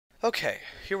Okay,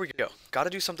 here we go.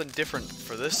 Gotta do something different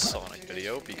for this Sonic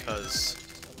video because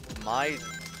my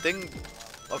thing...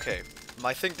 Okay,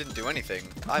 my thing didn't do anything.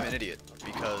 I'm an idiot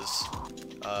because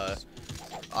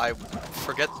I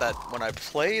forget that when I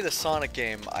play the Sonic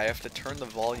game, I have to turn the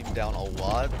volume down a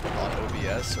lot on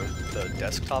OBS or the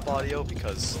desktop audio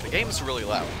because the game is really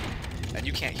loud and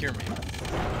you can't hear me.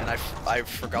 And I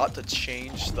forgot to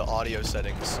change the audio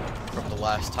settings from the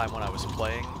last time when I was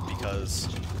playing because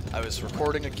I was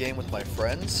recording a game with my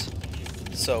friends,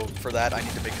 so for that I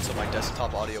need to make it so my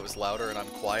desktop audio is louder and I'm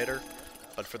quieter,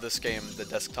 but for this game the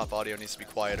desktop audio needs to be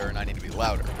quieter and I need to be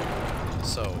louder.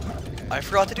 So I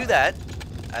forgot to do that,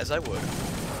 as I would,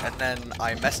 and then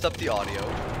I messed up the audio.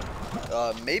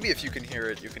 Maybe if you can hear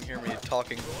it, you can hear me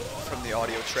talking from the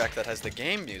audio track that has the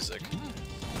game music,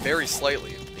 very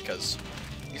slightly, because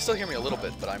you still hear me a little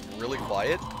bit, but I'm really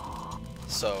quiet,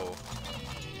 so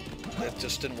it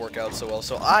just didn't work out so well,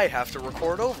 so I have to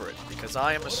record over it, because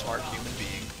I am a smart human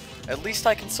being. At least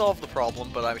I can solve the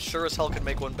problem, but I'm sure as hell can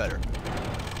make one better.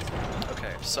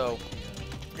 Okay, so,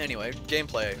 anyway,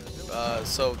 gameplay.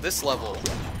 So this level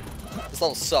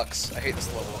sucks. I hate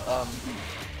this level.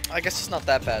 I guess it's not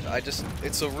that bad.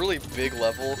 It's a really big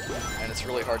level, and it's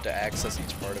really hard to access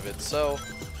each part of it, so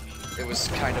it was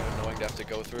kind of annoying to have to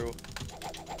go through.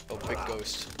 Oh, big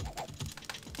ghost.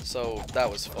 So that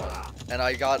was fun. And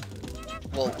I got,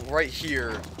 well, right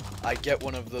here, I get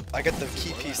the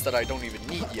key piece that I don't even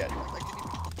need yet.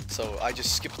 So I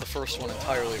just skipped the first one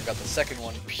entirely and got the second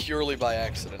one purely by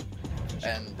accident.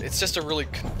 And it's just a really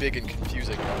big and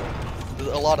confusing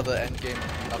level. A lot of the endgame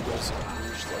Knuckles and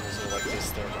Rouge levels are like this.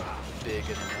 They're big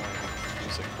and annoying and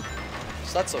confusing.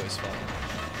 So that's always fun.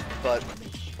 But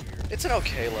it's an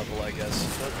okay level, I guess.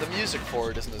 The music for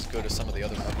it isn't as good as some of the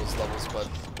other Knuckles levels, but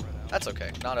that's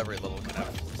okay. Not every level can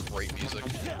have great music.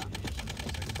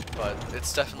 But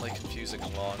it's definitely confusing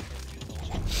and long.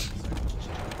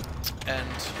 And,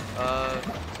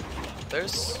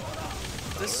 there's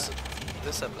this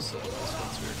episode. This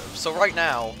one's weird. So right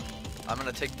now, I'm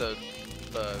gonna take the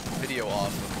video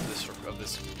off of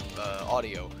this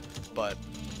audio, but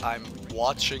I'm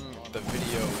watching the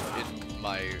video in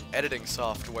my editing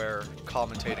software,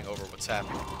 commentating over what's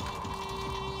happening.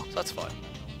 So that's fun.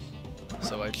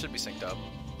 So I should be synced up.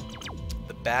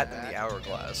 The bat in the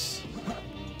hourglass.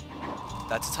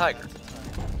 That's a tiger.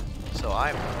 So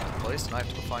I'm in the place and I have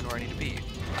to go find where I need to be.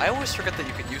 I always forget that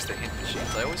you can use the hint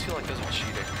machines. I always feel like those are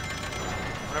cheating.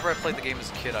 Whenever I played the game as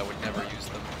a kid, I would never use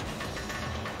them.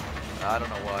 I don't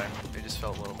know why. They just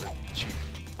felt a little bit cheap,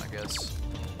 I guess.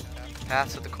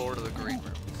 Paths at the core to the green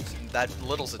room. That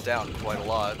littles it down quite a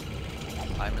lot.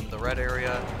 I'm in the red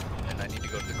area, and I need to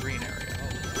go to the green area.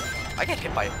 I get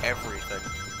hit by everything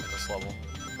in this level.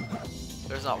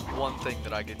 There's not one thing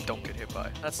that I don't get hit by.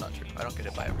 That's not true. I don't get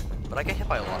hit by everything. But I get hit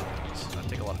by a lot of things, and I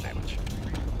take a lot of damage.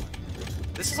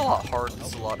 This is a lot harder. This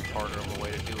is a lot harder of a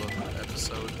way to do an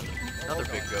episode. Another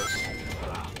big ghost.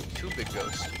 Two big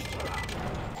ghosts.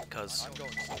 Because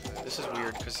this is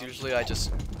weird, because usually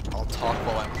I'll talk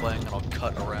while I'm playing and I'll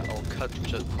cut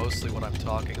just mostly what I'm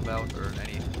talking about or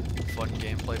any fun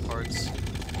gameplay parts.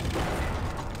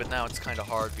 But now it's kind of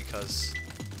hard because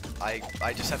I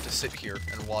just have to sit here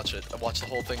and watch it. I watch the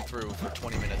whole thing through for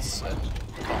 20 minutes and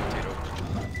commentate over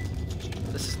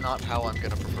it. This is not how I'm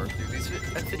gonna prefer to do these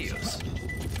videos.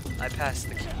 I passed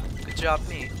the key. Good job,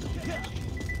 me.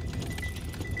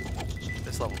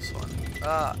 This level's fun.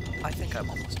 I think I'm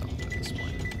almost done with it at this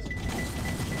point.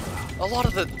 A lot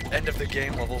of the end of the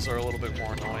game levels are a little bit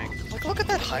more annoying. Like, look at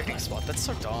that hiding spot. That's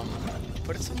so dumb.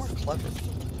 Put it somewhere clever.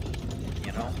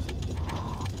 You know?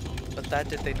 But that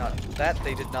they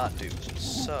did not do.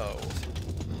 So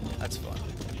that's fun.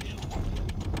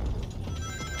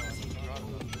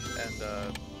 And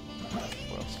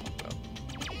what else to talk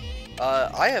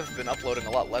about? I have been uploading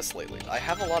a lot less lately. I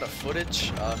have a lot of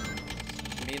footage.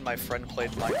 Me and my friend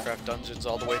played Minecraft Dungeons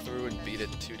all the way through and beat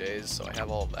it in 2 days, so I have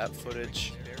all of that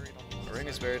footage. A ring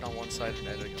is buried on one side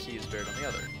and a key is buried on the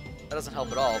other. That doesn't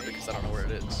help at all because I don't know where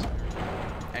it is.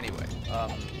 Anyway,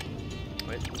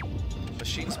 wait.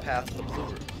 Machine's Path to the Blue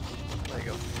Room. There you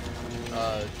go.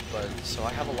 So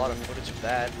I have a lot of footage of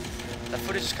that. That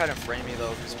footage is kind of framey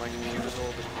though, because my computer's a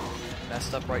little bit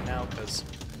messed up right now, because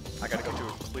I gotta go through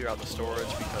and clear out the storage,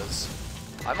 because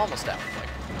I'm almost out. Like,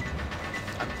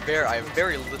 I have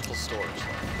very little storage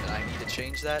left, and I need to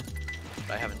change that,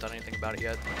 but I haven't done anything about it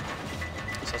yet.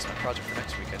 So that's my project for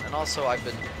next weekend. And also I've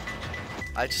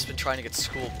just been trying to get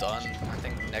school done. I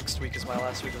think next week is my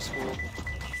last week of school.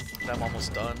 I'm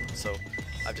almost done, so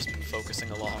I've just been focusing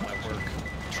a lot on my work,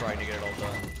 trying to get it all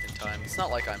done in time. It's not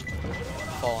like I'm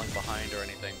falling behind or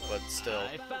anything, but still,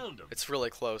 it's really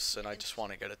close, and I just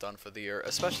want to get it done for the year.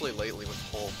 Especially lately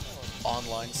with the whole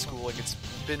online schooling, it's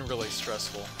been really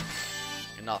stressful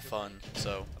and not fun.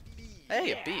 So,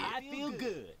 hey, a B. I feel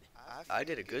good. I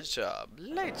did a good job.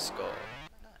 Let's go.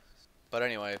 But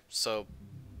anyway, so,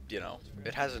 you know,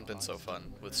 it hasn't been so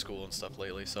fun with school and stuff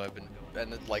lately. So I've been,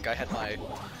 and like I had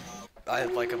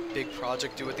like a big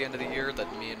project due at the end of the year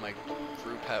that me and my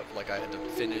group had, like I had to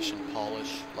finish and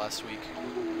polish last week,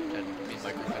 and me and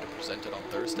my group had to present it on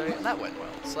Thursday, and that went well,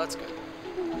 so that's good.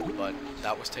 But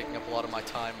that was taking up a lot of my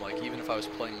time. Like even if I was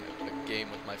playing a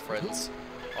game with my friends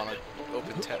on a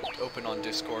open on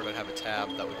Discord, I'd have a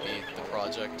tab that would be the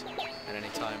project, and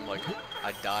anytime like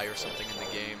I'd die or something in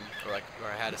the game, or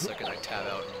I had a second, I'd tab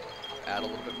out and add a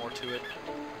little bit more to it.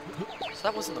 So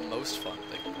that wasn't the most fun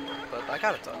thing, but I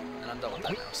got it done, and I'm done with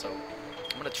that now, so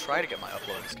I'm gonna try to get my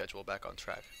uploading schedule back on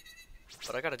track.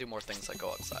 But I gotta do more things like go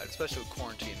outside, especially with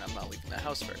quarantine. I'm not leaving the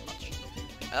house very much,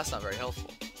 and that's not very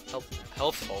helpful.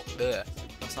 Bleh.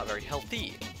 That's not very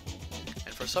healthy.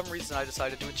 And for some reason I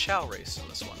decided to do a chow race in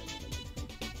this one.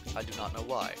 I do not know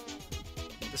why.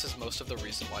 This is most of the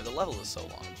reason why the level is so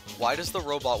long. Why does the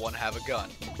robot one have a gun?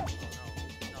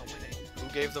 Who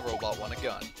gave the robot one a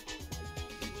gun?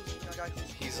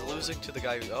 He's losing to the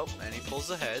guy who, oh, and he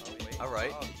pulls ahead.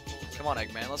 Alright. Come on,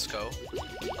 Eggman, let's go.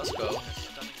 Let's go.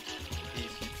 He's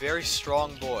a very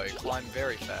strong boy, climbed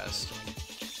very fast.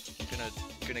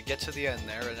 Gonna get to the end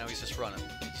there, and now he's just running.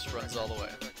 Just runs all the way.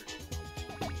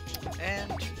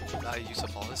 And I use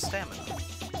up all his stamina.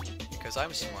 Because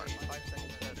I'm smart.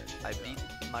 I beat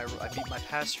my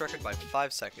past record by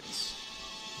 5 seconds.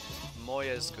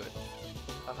 Moya is good.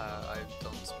 I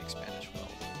don't speak Spanish well.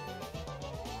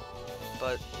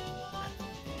 But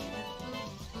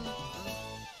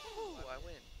I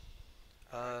win.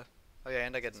 Oh yeah,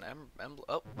 and I get an emblem.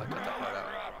 Oh, I cut that part out.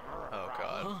 Oh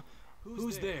god. Huh?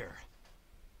 Who's there?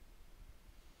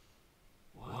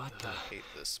 What the? I hate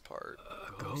this part.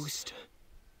 A ghost?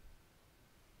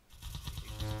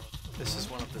 This is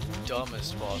one of the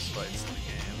dumbest boss fights in the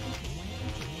game.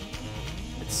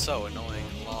 It's so annoying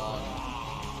and long.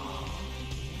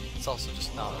 It's also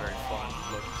just not very fun.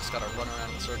 Look, you just gotta run around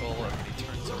in a circle, and he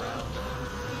turns around.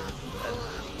 And,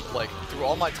 like, through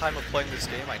all my time of playing this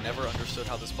game, I never understood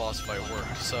how this boss fight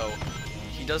worked. So,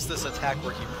 he does this attack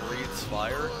where he breathes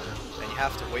fire, and you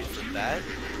have to wait for that.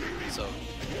 So,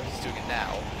 he's doing it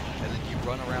now. And then you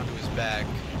run around to his back,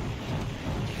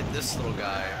 hit this little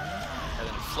guy, and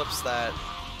then flips that,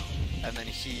 and then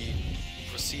he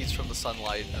proceeds from the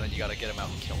sunlight, and then you gotta get him out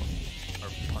and kill him. Or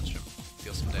punch him,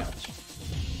 deal some damage.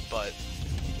 But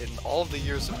in all of the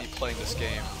years of me playing this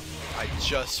game, I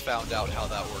just found out how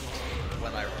that worked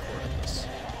when I recorded this,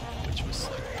 which was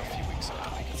like a few weeks ago,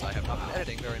 because I have not been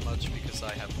editing very much because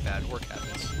I have bad work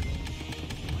habits.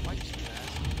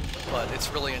 But it's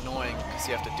really annoying because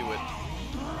you have to do it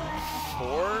 4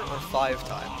 or 5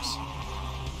 times,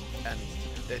 and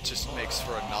it just makes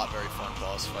for a not very fun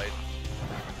boss fight.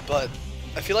 But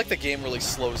I feel like the game really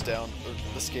slows down, or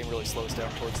this game really slows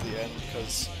down towards the end,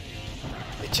 because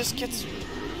it just gets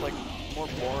like more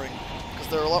boring, because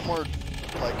there are a lot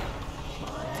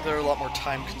more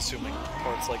time-consuming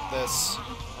parts like this,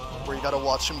 where you gotta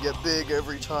watch him get big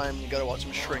every time, you gotta watch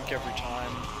him shrink every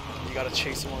time, you gotta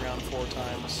chase him around 4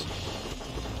 times.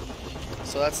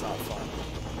 So that's not fun.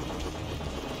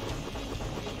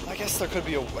 I guess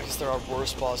there are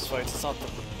worse boss fights. It's not the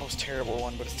most terrible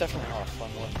one, but it's definitely not a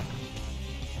fun one.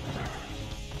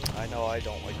 I know I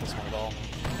don't like this one at all.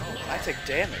 I take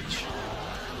damage.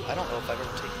 I don't know if I've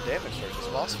ever taken damage during this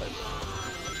boss fight.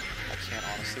 I can't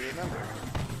honestly remember.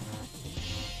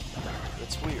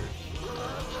 It's weird.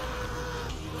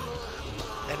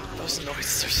 And those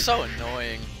noises are so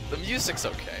annoying. The music's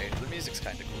okay. The music's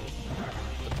kind of cool.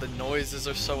 But the noises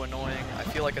are so annoying. I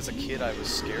feel like as a kid I was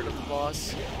scared of the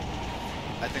boss.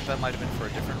 I think that might have been for a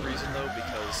different reason though,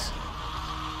 because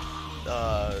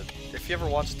if you ever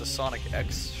watched the Sonic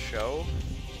X show,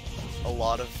 a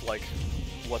lot of like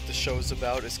what the show's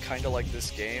about is kind of like this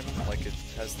game. Like it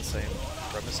has the same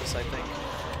premises, I think.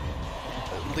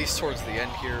 At least towards the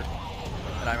end here.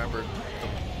 And I remember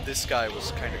this guy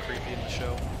was kind of creepy in the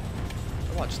show.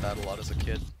 I watched that a lot as a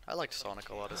kid. I liked Sonic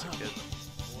a lot as a kid.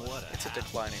 It's a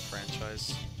declining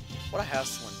franchise. What a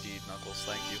hassle indeed, Knuckles,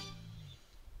 thank you.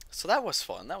 So that was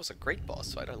fun. That was a great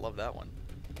boss fight. I love that one.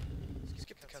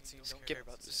 Skip the cutscene.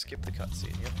 Skip the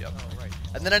cutscene. Yep. Oh, right.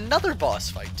 And then another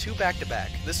boss fight. 2 back to back.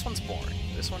 This one's boring.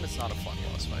 This one is not a fun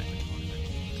boss fight.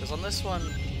 Because on this one,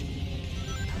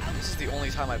 this is the only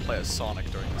time I play as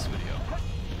Sonic during this video.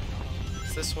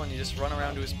 This one, you just run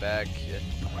around to his back, you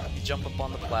jump up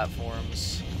on the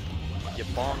platforms,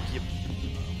 you bonk,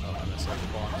 oh, I messed up. You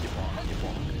bonk, you bonk, you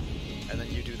bonk. And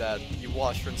then you do that, you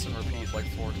wash, rinse, and repeat like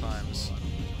 4 times.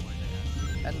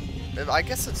 And I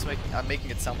guess I'm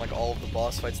making it sound like all of the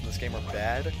boss fights in this game are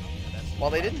bad.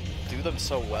 While they didn't do them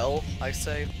so well, I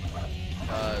say,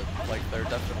 like they're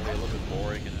definitely a little bit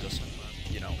boring and just,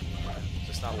 you know,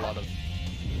 just not a lot of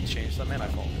change to them. And I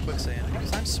fall into quicksand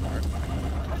because I'm smart.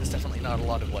 There's definitely not a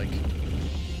lot of like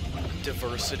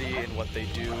diversity in what they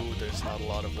do. There's not a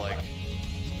lot of like,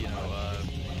 you know,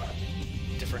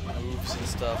 different moves and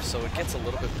stuff, so it gets a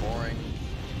little bit boring.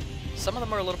 Some of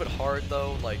them are a little bit hard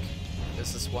though, like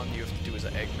there's this one you have to do as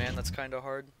an Eggman that's kind of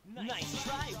hard. Nice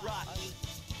try, Rocky.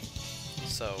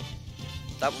 So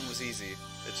that one was easy.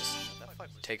 It just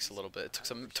takes a little bit.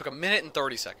 It took a minute and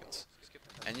 30 seconds,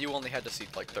 and you only had to see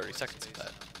like 30 seconds of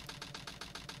that.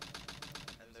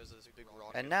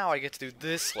 And now I get to do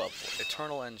this level,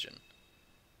 Eternal Engine.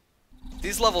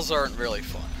 These levels aren't really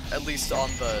fun, at least on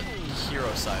the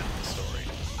hero side of the story.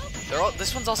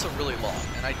 This one's also really long,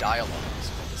 and I die a lot.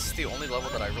 This is the only level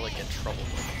that I really get in trouble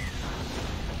with.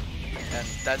 And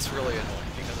that's really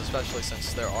annoying, because especially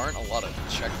since there aren't a lot of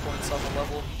checkpoints on the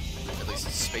level, at least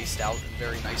spaced out in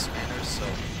very nice manners, so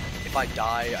if I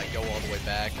die, I go all the way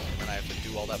back, and I have to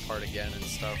do all that part again and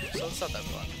stuff, so it's not that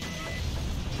fun.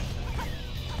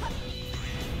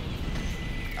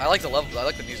 I like the level, I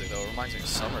like the music though, it reminds me of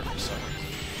summer for some reason.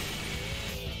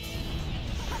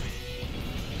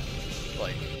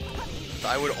 Like,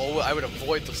 I would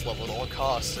avoid this level at all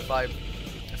costs. If I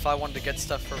wanted to get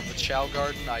stuff from the Chao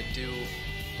Garden, I'd do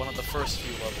one of the first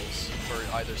few levels for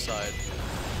either side,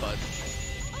 but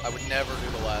I would never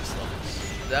do the last levels.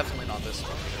 Definitely not this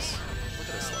one, because look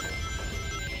at this level.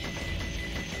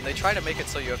 And they try to make it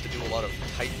so you have to do a lot of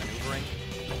tight maneuvering,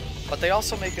 but they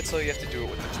also make it so you have to do it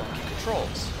with the clunky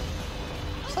controls.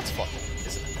 So that's fun,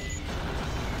 isn't it?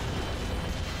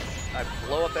 I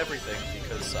blow up everything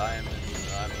because I'm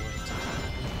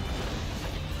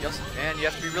and you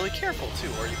have to be really careful too,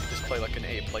 or you can just play like an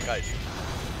ape, like I do.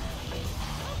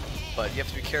 But you have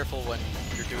to be careful when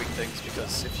you're doing things,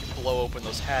 because if you blow open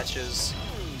those hatches,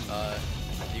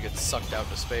 you get sucked out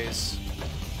into space,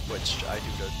 which I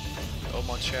do to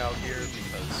Omo Chao here,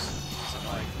 because he's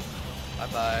annoying.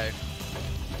 Bye-bye.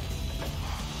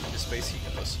 Into space he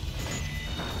goes.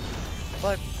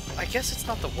 But I guess it's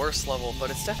not the worst level,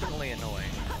 but it's definitely annoying.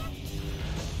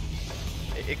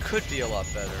 It could be a lot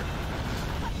better.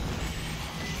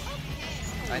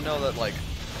 I know that, like,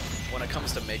 when it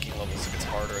comes to making levels, it gets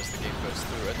harder as the game goes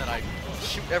through, and then I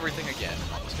shoot everything again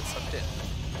and almost get sucked in.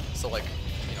 So, like,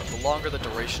 you know, the longer the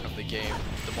duration of the game,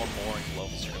 the more boring the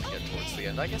levels you're going to get towards the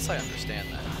end. I guess I understand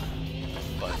that.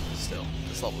 But still,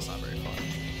 this level's not very fun.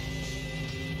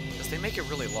 Because they make it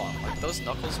really long. Like, those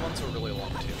Knuckles ones were really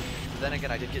long, too. But then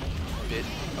again, I did get bit.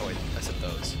 Oh, wait, I said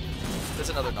those. There's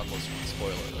another Knuckles one,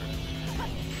 spoiler alert.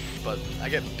 But I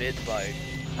get bit by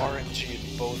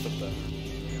RNG in both of them.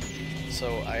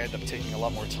 So I end up taking a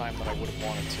lot more time than I would have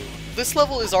wanted to. This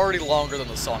level is already longer than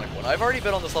the Sonic one. I've already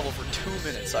been on this level for 2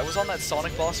 minutes. I was on that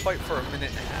Sonic boss fight for 1.5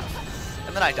 minutes.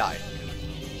 And then I died.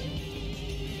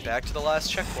 Back to the last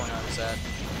checkpoint I was at.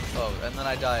 Oh, and then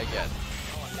I die again.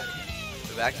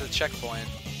 Back to the checkpoint.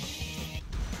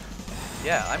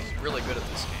 Yeah, I'm really good at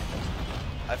this game.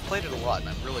 I've played it a lot and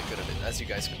I'm really good at it, as you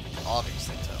guys can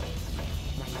obviously tell.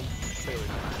 Clearly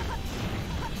not.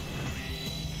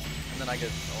 And then I get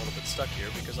a little bit stuck here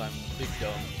because I'm big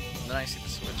dumb. And then I see the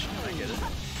switch and I get it.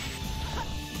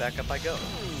 Back up I go.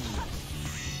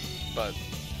 But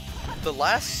the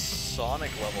last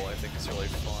Sonic level I think is really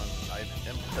fun.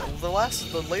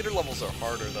 The later levels are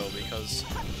harder though, because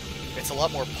it's a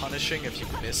lot more punishing if you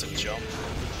miss a jump.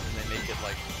 And they make it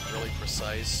like really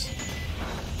precise.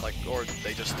 Like, or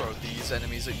they just throw these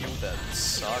enemies at you that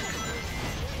suck.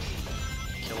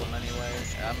 Kill them anyway.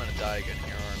 Yeah, I'm gonna die again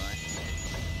here, aren't I?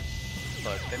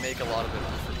 But they make a lot of it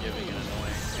unforgiving and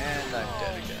annoying. And I'm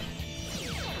dead again.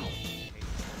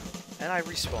 And I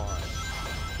respawn.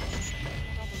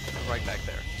 Right back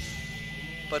there.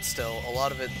 But still, a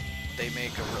lot of it they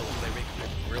make it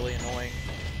really annoying.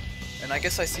 And I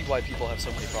guess I see why people have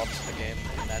so many problems with the game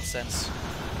in that sense.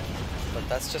 But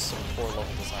that's just some poor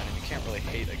level design, and you can't really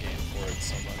hate a game for it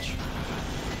so much.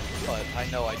 But I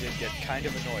know I did get kind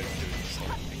of annoyed when doing this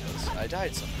level because I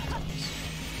died so many times.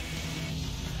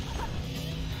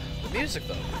 The music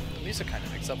though, the music kind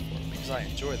of makes up for it, because I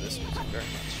enjoy this music very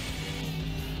much.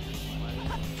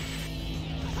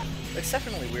 It's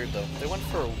definitely weird though. They went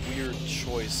for a weird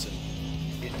choice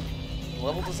in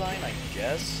level design, I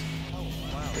guess.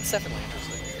 It's definitely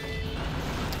interesting.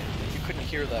 You couldn't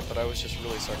hear that, but I was just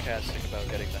really sarcastic about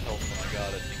getting the health when I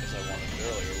got it, because I wanted it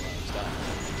earlier when I was dying.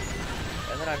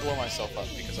 and then I blow myself up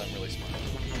because I'm really smart.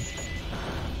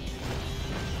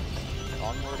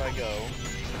 Onward I go.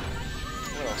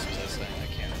 What else was I saying? I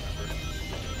can't remember.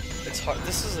 It's hard.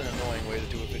 This is an annoying way to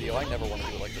do a video. I never want to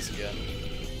do it like this again.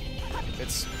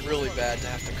 It's really bad to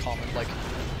have to comment, like,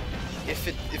 if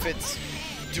it's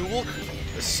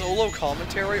solo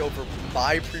commentary over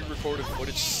my pre-recorded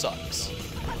footage sucks.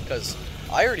 Because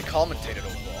I already commentated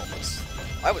over all this.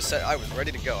 I was set, I was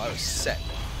ready to go, I was set.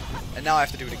 And now I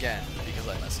have to do it again because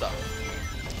I messed up.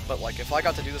 But like, if I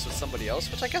got to do this with somebody else,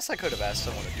 which I guess I could have asked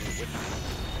someone to do it with me,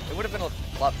 it would have been a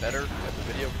lot better, and the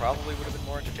video probably would have been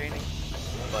more entertaining.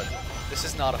 But this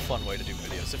is not a fun way to do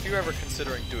videos. If you're ever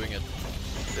considering doing it,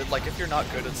 like if you're not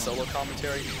good at solo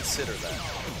commentary, consider that.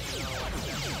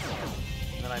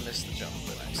 And then I missed the jump,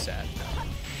 and I'm sad now.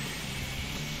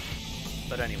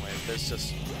 But anyway,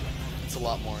 it's a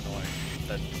lot more annoying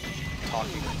than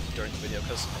talking during the video,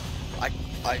 because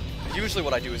I usually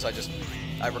what I do is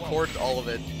I record all of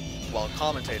it while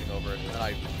commentating over it, and then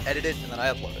I edit it, and then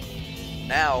I upload it.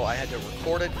 Now I had to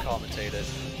record it, commentate it,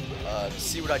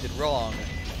 see what I did wrong,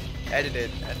 edit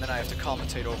it, and then I have to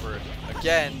commentate over it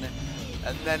again,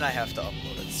 and then I have to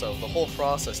upload it. So the whole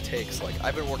process takes, like,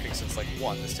 I've been working since like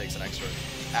 1, this takes an extra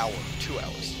hour, 2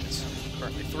 hours. It's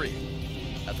currently 3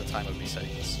 at the time of me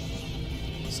saying this.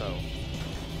 So,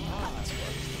 that's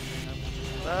what.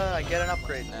 I get an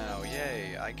upgrade now,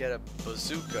 yay. I get a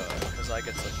bazooka, because I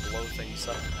get to blow things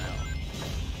up now.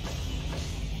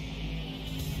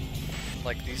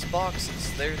 Like these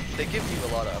boxes, they give you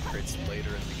a lot of upgrades later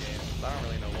in the game. I don't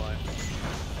really know why.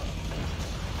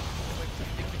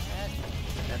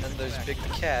 And then there's Big the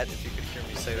Cat, if you could hear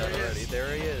me say that already.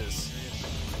 There he is.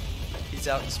 He's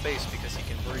out in space because he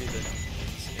can breathe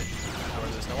where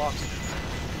there's no oxygen.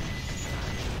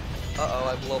 Uh-oh,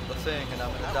 I blew up the thing and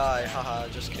I'm gonna die. Haha,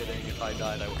 just kidding. If I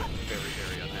died, I would be very,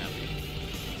 very unhappy.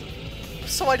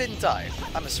 So I didn't die.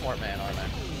 I'm a smart man, aren't I?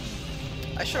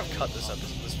 I should have cut this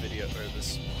video, or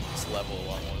this level a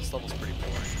lot more. This level's pretty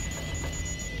boring.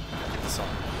 Get this on.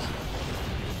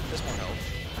 There's more health.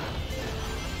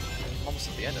 Almost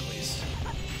at the end, at least.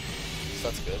 So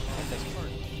that's good. I think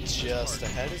just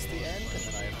ahead is the end, and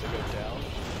then I have to go down.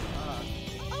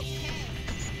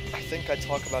 I think I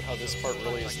talk about how this part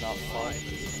really is not fun.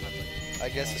 I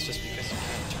guess it's just because you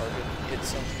can't target and hit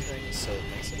some things, so it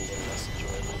makes it a little less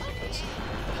enjoyable, because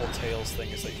the whole Tails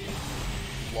thing is that you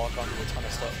lock onto a ton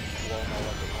of stuff and blow them all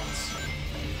up at once.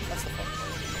 That's the fun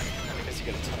part. Because you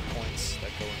get a ton of points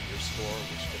that go into your score,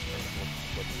 which determine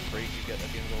what grade you get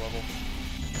at the end of the level.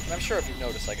 And I'm sure if you've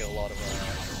noticed, I get a lot of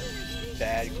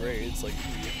bad grades, like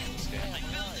E in this game.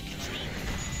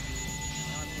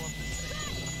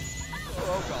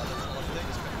 Oh god, that's a lot of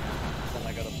things. Then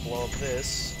I gotta blow up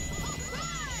this.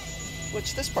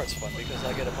 Which, this part's fun, because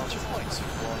I get a bunch of points for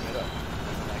blowing it up.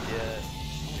 And I get...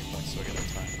 how many points do I get at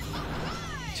a time?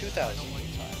 2,000 at a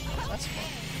time. That's fun.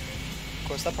 Of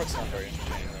course, that part's not very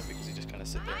entertaining, though, because you just kind of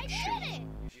sit there and shoot.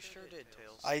 You sure did,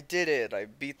 Tails. I did it! I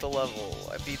beat the level.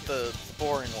 I beat the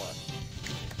boring one.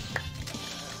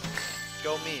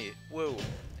 Go me. Woo.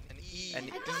 An E. I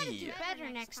thought I'd do better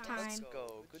next time. Let's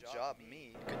go. Good job,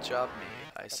 me. Good job, me,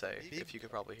 I say, if you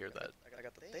could probably hear that. I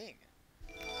got the thing.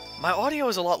 My audio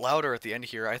is a lot louder at the end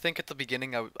here. I think at the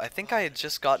beginning, I think I had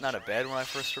just gotten out of bed when I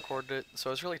first recorded it, so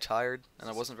I was really tired, and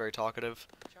I wasn't very talkative.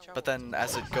 But then,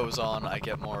 as it goes on, I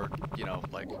get more, you know,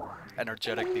 like,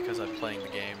 energetic because I'm playing the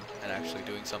game and actually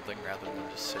doing something rather than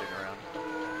just sitting around.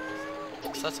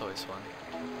 So that's always fun.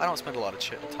 I don't spend a lot of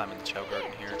time in the Chow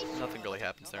Garden here. Nothing really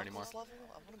happens there anymore.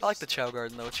 I like the Chow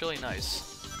Garden, though. It's really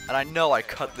nice. And I know I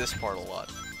cut this part a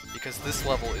lot, because this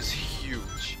level is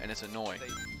huge, and it's annoying.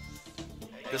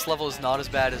 This level is not as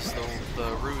bad as the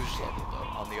Rouge level,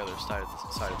 though, on the other side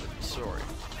of the story.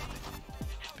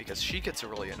 Because she gets a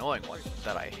really annoying one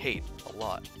that I hate a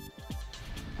lot.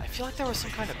 I feel like there was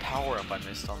some kind of power-up I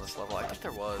missed on this level. I think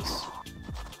there was.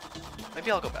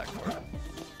 Maybe I'll go back for it.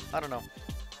 I don't know.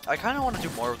 I kind of want to do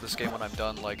more with this game when I'm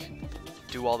done, like,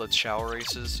 do all the Chow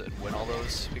races and win all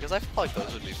those, because I feel like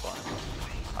those would be fun.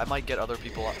 I might get other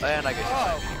people, and I get to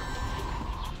shiny.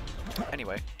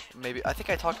 Anyway, maybe, I think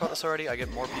I talked about this already, I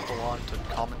get more people on to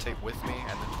commentate with me,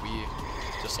 and then we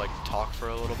just, like, talk for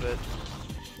a little bit.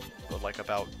 But, like,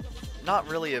 about, not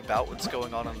really about what's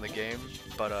going on in the game,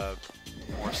 but,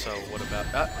 more so what about,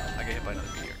 I get hit by another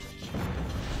meteor.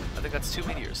 I think that's 2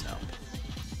 meteors now.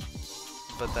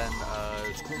 But then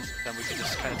we can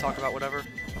just kind of talk about whatever.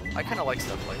 I kind of like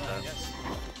stuff like that.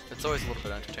 It's always a little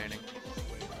bit entertaining.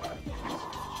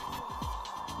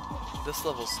 This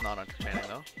level's not entertaining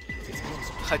though.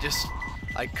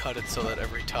 I cut it so that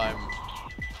every time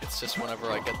It's just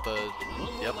whenever I get the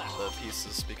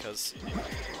pieces, because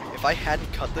if I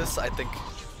hadn't cut this, I think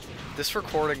this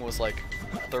recording was like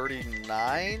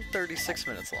 36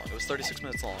 minutes long. It was 36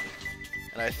 minutes long.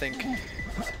 And I think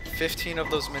 15 of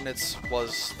those minutes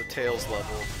was the Tails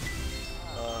level.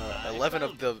 11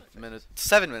 of the minutes,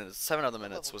 7 of the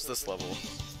minutes was this level.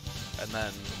 And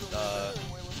then, I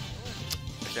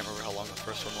can't remember how long the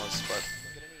first one was,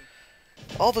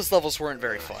 but all those levels weren't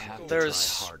very fun. That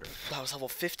was level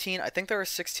 15. I think there are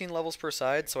 16 levels per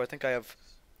side, so I think I have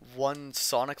one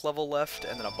Sonic level left,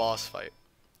 and then a boss fight.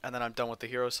 And then I'm done with the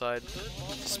hero side.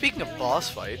 Speaking of boss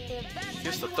fight,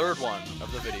 here's the third one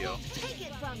of the video.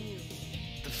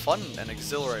 The fun and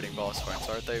exhilarating boss fights,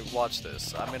 aren't they? Watch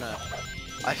this.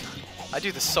 I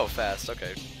do this so fast.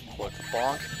 Okay, look,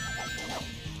 bonk.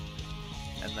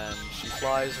 And then she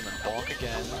flies, and then bonk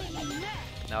again.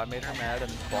 Now I made her mad,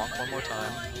 and bonk one more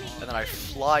time. And then I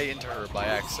fly into her by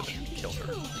accident and kill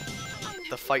her.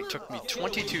 The fight took me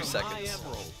 22 seconds.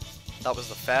 That was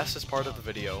the fastest part of the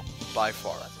video, by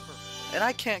far. And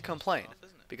I can't complain,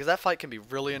 because that fight can be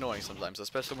really annoying sometimes,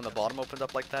 especially when the bottom opened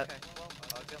up like that.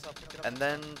 And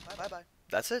then,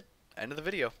 that's it. End of the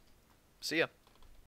video. See ya.